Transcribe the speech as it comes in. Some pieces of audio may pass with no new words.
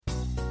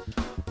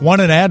Want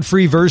an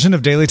ad-free version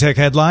of Daily Tech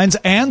Headlines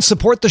and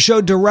support the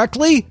show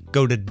directly?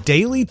 Go to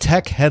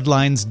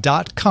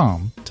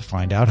dailytechheadlines.com to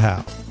find out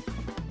how.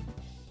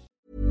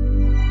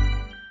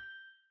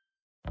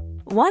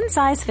 One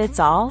size fits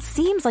all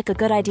seems like a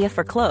good idea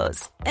for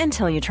clothes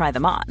until you try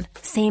them on.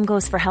 Same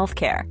goes for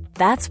healthcare.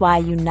 That's why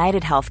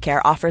United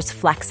Healthcare offers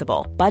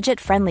flexible,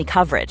 budget-friendly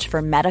coverage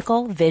for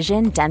medical,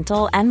 vision,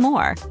 dental, and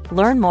more.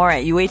 Learn more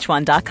at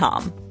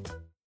uh1.com.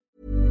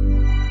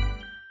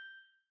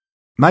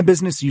 My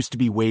business used to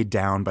be weighed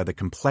down by the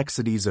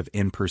complexities of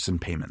in-person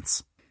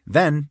payments.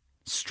 Then,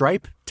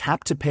 Stripe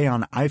Tap to Pay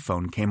on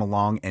iPhone came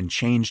along and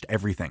changed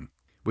everything.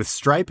 With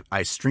Stripe,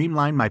 I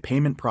streamlined my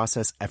payment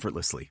process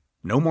effortlessly.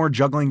 No more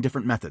juggling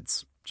different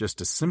methods.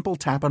 Just a simple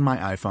tap on my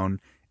iPhone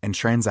and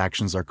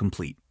transactions are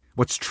complete.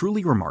 What's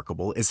truly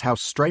remarkable is how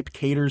Stripe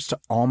caters to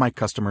all my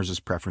customers'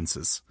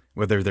 preferences.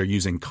 Whether they're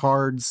using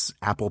cards,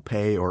 Apple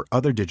Pay, or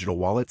other digital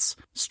wallets,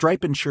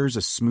 Stripe ensures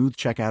a smooth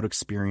checkout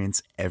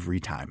experience every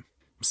time.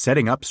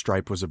 Setting up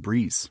Stripe was a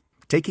breeze,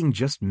 taking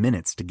just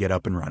minutes to get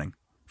up and running.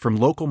 From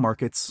local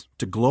markets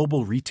to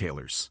global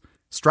retailers,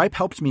 Stripe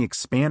helped me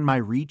expand my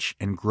reach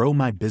and grow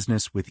my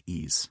business with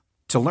ease.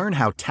 To learn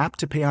how Tap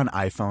to Pay on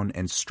iPhone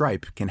and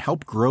Stripe can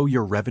help grow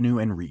your revenue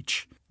and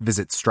reach,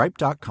 visit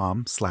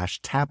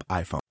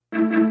stripe.com/tapiphone.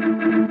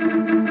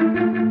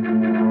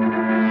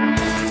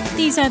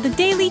 These are the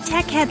Daily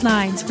Tech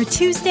Headlines for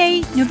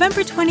Tuesday,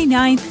 November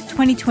 29th,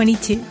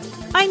 2022.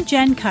 I'm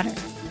Jen Cutter.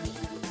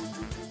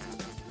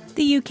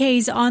 The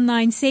UK's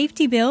online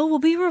safety bill will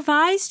be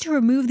revised to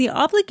remove the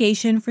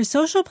obligation for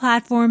social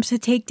platforms to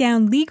take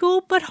down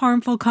legal but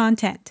harmful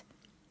content.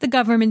 The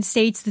government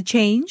states the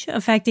change,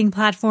 affecting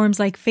platforms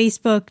like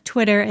Facebook,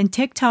 Twitter, and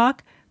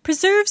TikTok,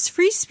 preserves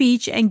free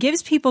speech and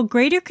gives people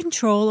greater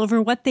control over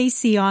what they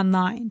see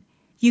online.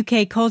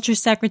 UK Culture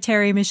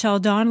Secretary Michelle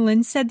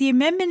Donnellan said the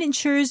amendment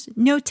ensures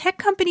no tech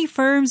company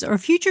firms or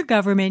future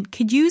government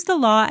could use the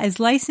law as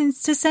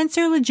license to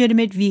censor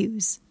legitimate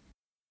views.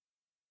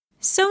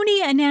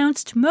 Sony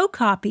announced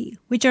Mocopy,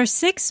 which are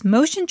 6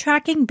 motion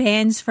tracking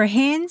bands for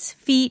hands,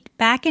 feet,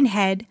 back, and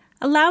head,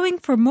 allowing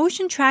for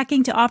motion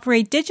tracking to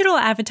operate digital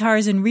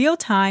avatars in real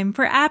time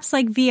for apps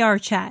like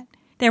VRChat.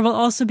 There will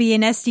also be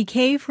an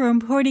SDK for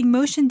importing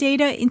motion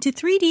data into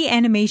 3D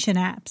animation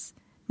apps.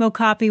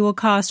 Mocopy will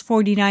cost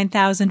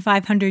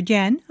 49,500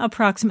 yen,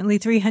 approximately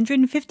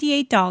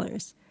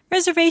 $358.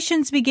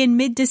 Reservations begin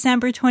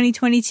mid-December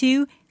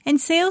 2022, and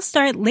sales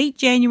start late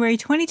January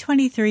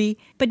 2023,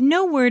 but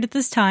no word at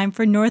this time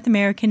for North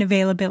American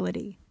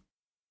availability.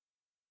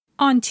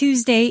 On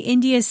Tuesday,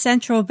 India's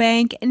central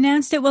bank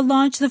announced it will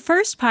launch the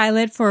first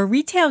pilot for a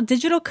retail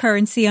digital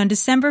currency on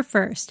December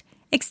 1st,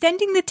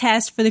 extending the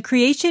test for the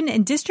creation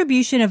and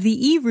distribution of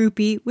the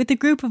e-rupee with a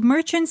group of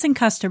merchants and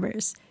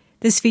customers.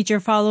 This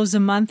feature follows a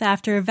month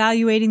after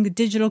evaluating the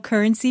digital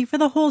currency for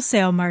the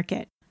wholesale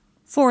market.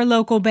 4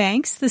 local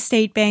banks, the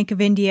State Bank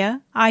of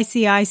India,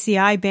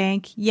 ICICI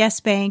Bank, Yes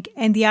Bank,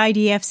 and the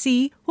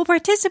IDFC, will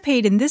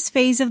participate in this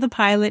phase of the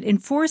pilot in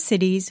 4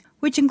 cities,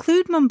 which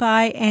include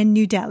Mumbai and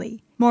New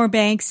Delhi. More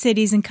banks,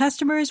 cities, and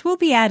customers will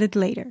be added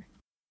later.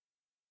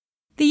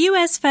 The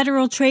U.S.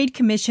 Federal Trade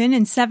Commission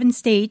in 7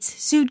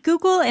 states sued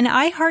Google and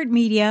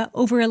iHeartMedia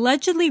over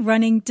allegedly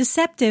running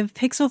deceptive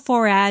Pixel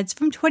 4 ads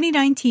from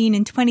 2019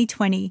 and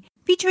 2020,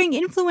 featuring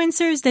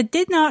influencers that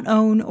did not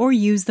own or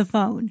use the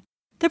phone.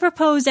 The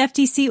proposed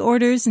FTC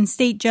orders and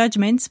state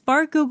judgments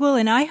bar Google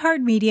and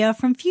iHeartMedia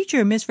from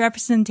future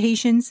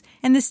misrepresentations,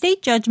 and the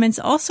state judgments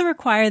also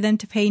require them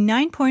to pay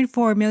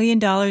 $9.4 million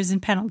in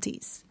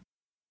penalties.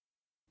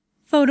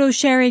 Photo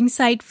sharing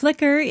site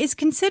Flickr is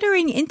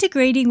considering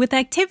integrating with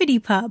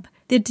ActivityPub,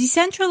 the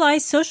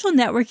decentralized social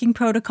networking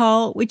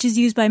protocol which is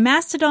used by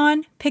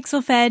Mastodon,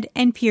 PixelFed,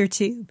 and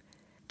PeerTube.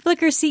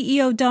 Flickr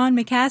CEO Don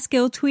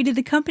McCaskill tweeted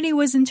the company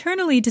was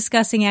internally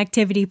discussing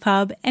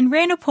ActivityPub and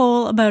ran a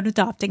poll about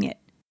adopting it.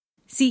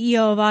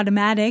 CEO of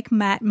Automatic,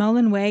 Matt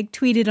Mullenweg,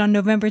 tweeted on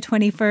November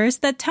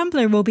 21st that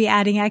Tumblr will be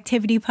adding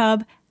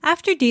ActivityPub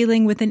after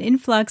dealing with an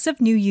influx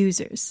of new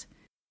users.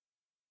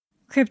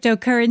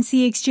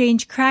 Cryptocurrency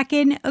exchange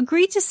Kraken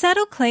agreed to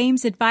settle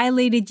claims it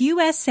violated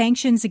U.S.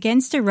 sanctions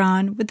against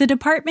Iran with the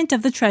Department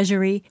of the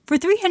Treasury for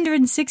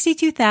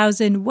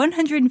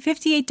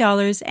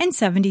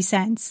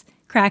 $362,158.70.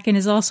 Kraken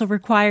is also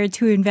required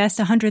to invest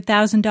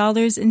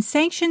 $100,000 in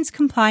sanctions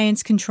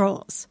compliance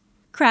controls.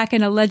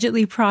 Kraken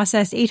allegedly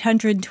processed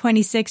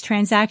 826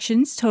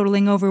 transactions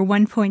totaling over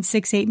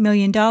 $1.68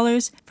 million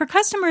for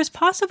customers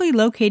possibly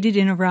located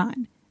in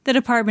Iran. The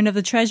Department of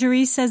the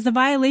Treasury says the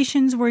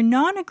violations were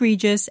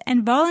non-egregious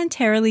and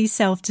voluntarily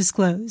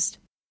self-disclosed.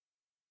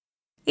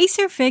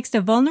 Acer fixed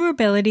a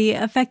vulnerability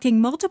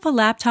affecting multiple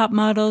laptop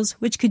models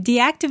which could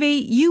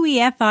deactivate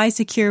UEFI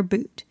Secure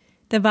Boot.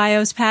 The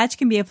BIOS patch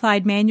can be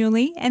applied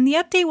manually, and the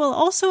update will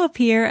also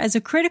appear as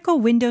a critical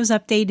Windows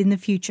update in the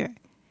future.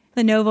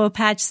 Lenovo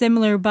patched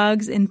similar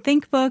bugs in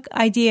ThinkBook,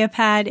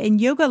 IdeaPad,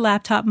 and Yoga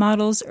laptop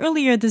models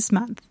earlier this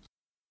month.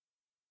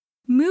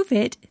 Move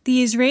It,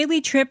 the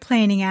Israeli trip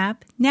planning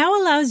app, now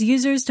allows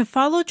users to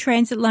follow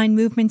transit line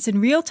movements in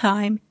real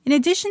time, in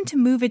addition to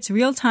Move It's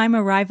real-time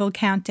arrival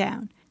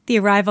countdown. The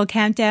arrival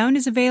countdown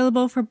is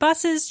available for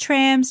buses,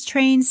 trams,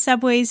 trains,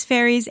 subways,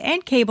 ferries,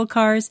 and cable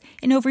cars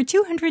in over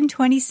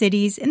 220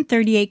 cities in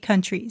 38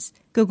 countries.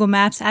 Google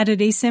Maps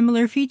added a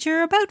similar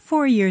feature about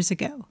 4 years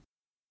ago.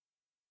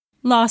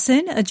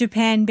 Lawson, a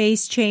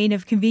Japan-based chain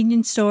of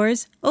convenience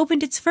stores,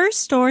 opened its first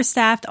store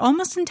staffed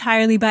almost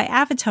entirely by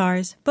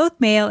avatars, both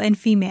male and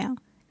female.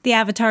 The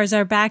avatars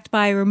are backed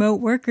by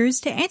remote workers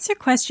to answer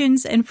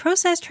questions and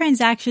process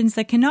transactions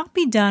that cannot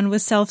be done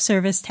with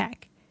self-service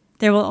tech.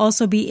 There will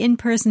also be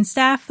in-person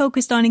staff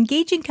focused on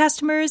engaging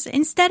customers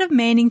instead of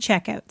manning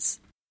checkouts.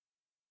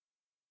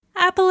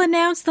 Apple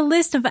announced the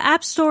list of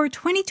App Store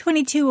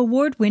 2022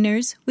 award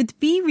winners, with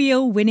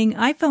BeReal winning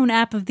iPhone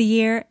App of the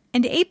Year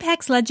and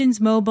Apex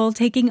Legends Mobile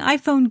taking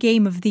iPhone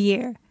Game of the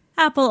Year.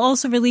 Apple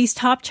also released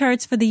top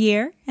charts for the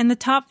year, and the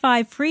top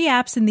 5 free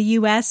apps in the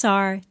US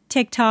are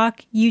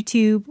TikTok,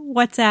 YouTube,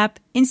 WhatsApp,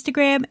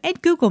 Instagram,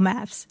 and Google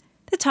Maps.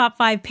 The top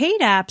 5 paid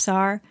apps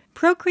are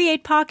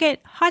Procreate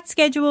Pocket, Hot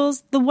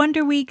Schedules, The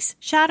Wonder Weeks,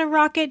 Shadow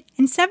Rocket,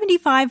 and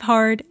 75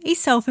 Hard, a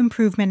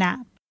self-improvement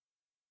app.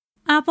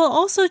 Apple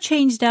also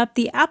changed up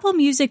the Apple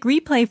Music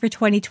Replay for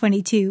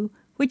 2022,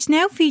 which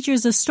now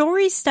features a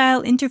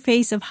story-style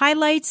interface of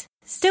highlights,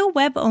 still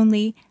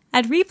web-only,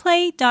 at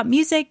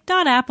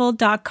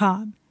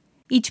replay.music.apple.com.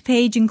 Each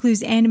page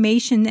includes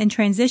animation and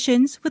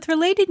transitions with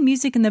related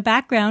music in the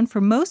background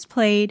for most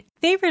played,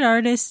 favorite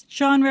artists,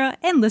 genre,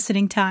 and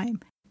listening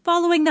time.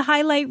 Following the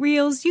highlight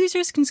reels,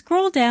 users can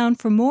scroll down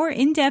for more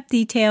in-depth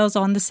details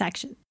on the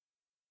section.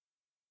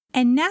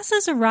 And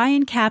NASA's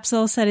Orion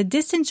capsule set a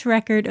distance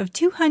record of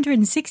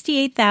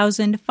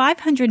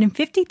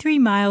 268,553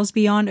 miles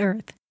beyond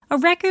Earth, a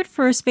record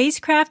for a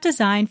spacecraft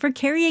designed for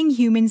carrying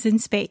humans in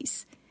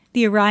space.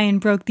 The Orion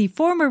broke the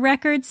former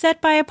record set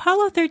by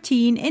Apollo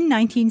 13 in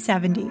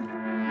 1970.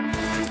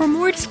 For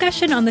more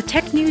discussion on the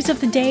tech news of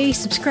the day,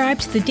 subscribe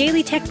to the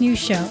Daily Tech News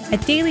Show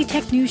at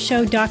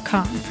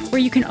dailytechnewsshow.com,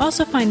 where you can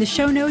also find the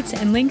show notes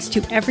and links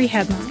to every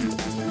headline.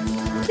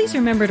 Please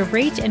remember to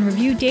rate and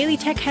review Daily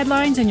Tech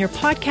Headlines on your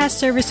podcast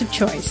service of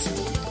choice.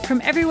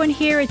 From everyone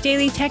here at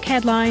Daily Tech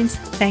Headlines,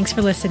 thanks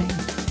for listening.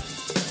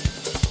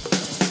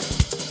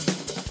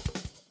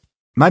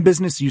 My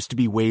business used to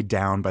be weighed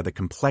down by the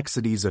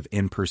complexities of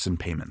in-person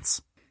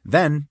payments.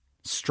 Then,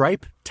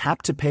 Stripe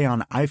Tap to Pay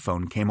on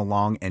iPhone came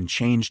along and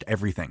changed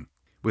everything.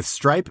 With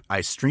Stripe,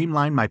 I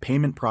streamlined my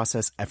payment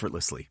process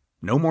effortlessly.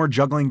 No more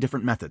juggling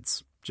different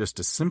methods. Just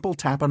a simple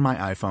tap on my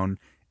iPhone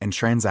and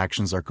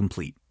transactions are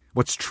complete.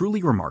 What's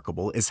truly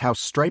remarkable is how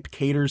Stripe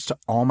caters to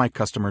all my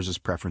customers'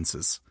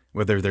 preferences.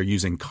 Whether they're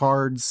using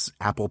cards,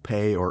 Apple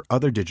Pay, or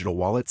other digital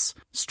wallets,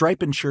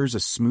 Stripe ensures a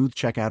smooth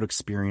checkout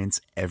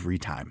experience every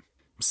time.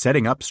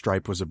 Setting up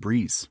Stripe was a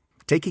breeze,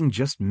 taking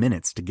just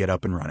minutes to get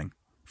up and running.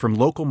 From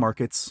local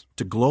markets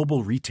to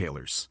global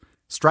retailers,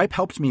 Stripe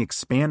helped me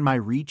expand my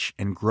reach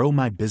and grow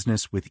my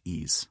business with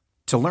ease.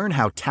 To learn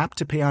how Tap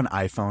to Pay on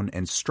iPhone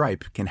and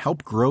Stripe can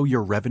help grow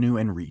your revenue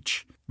and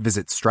reach,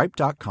 visit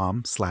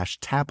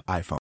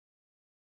stripe.com/tapiphone.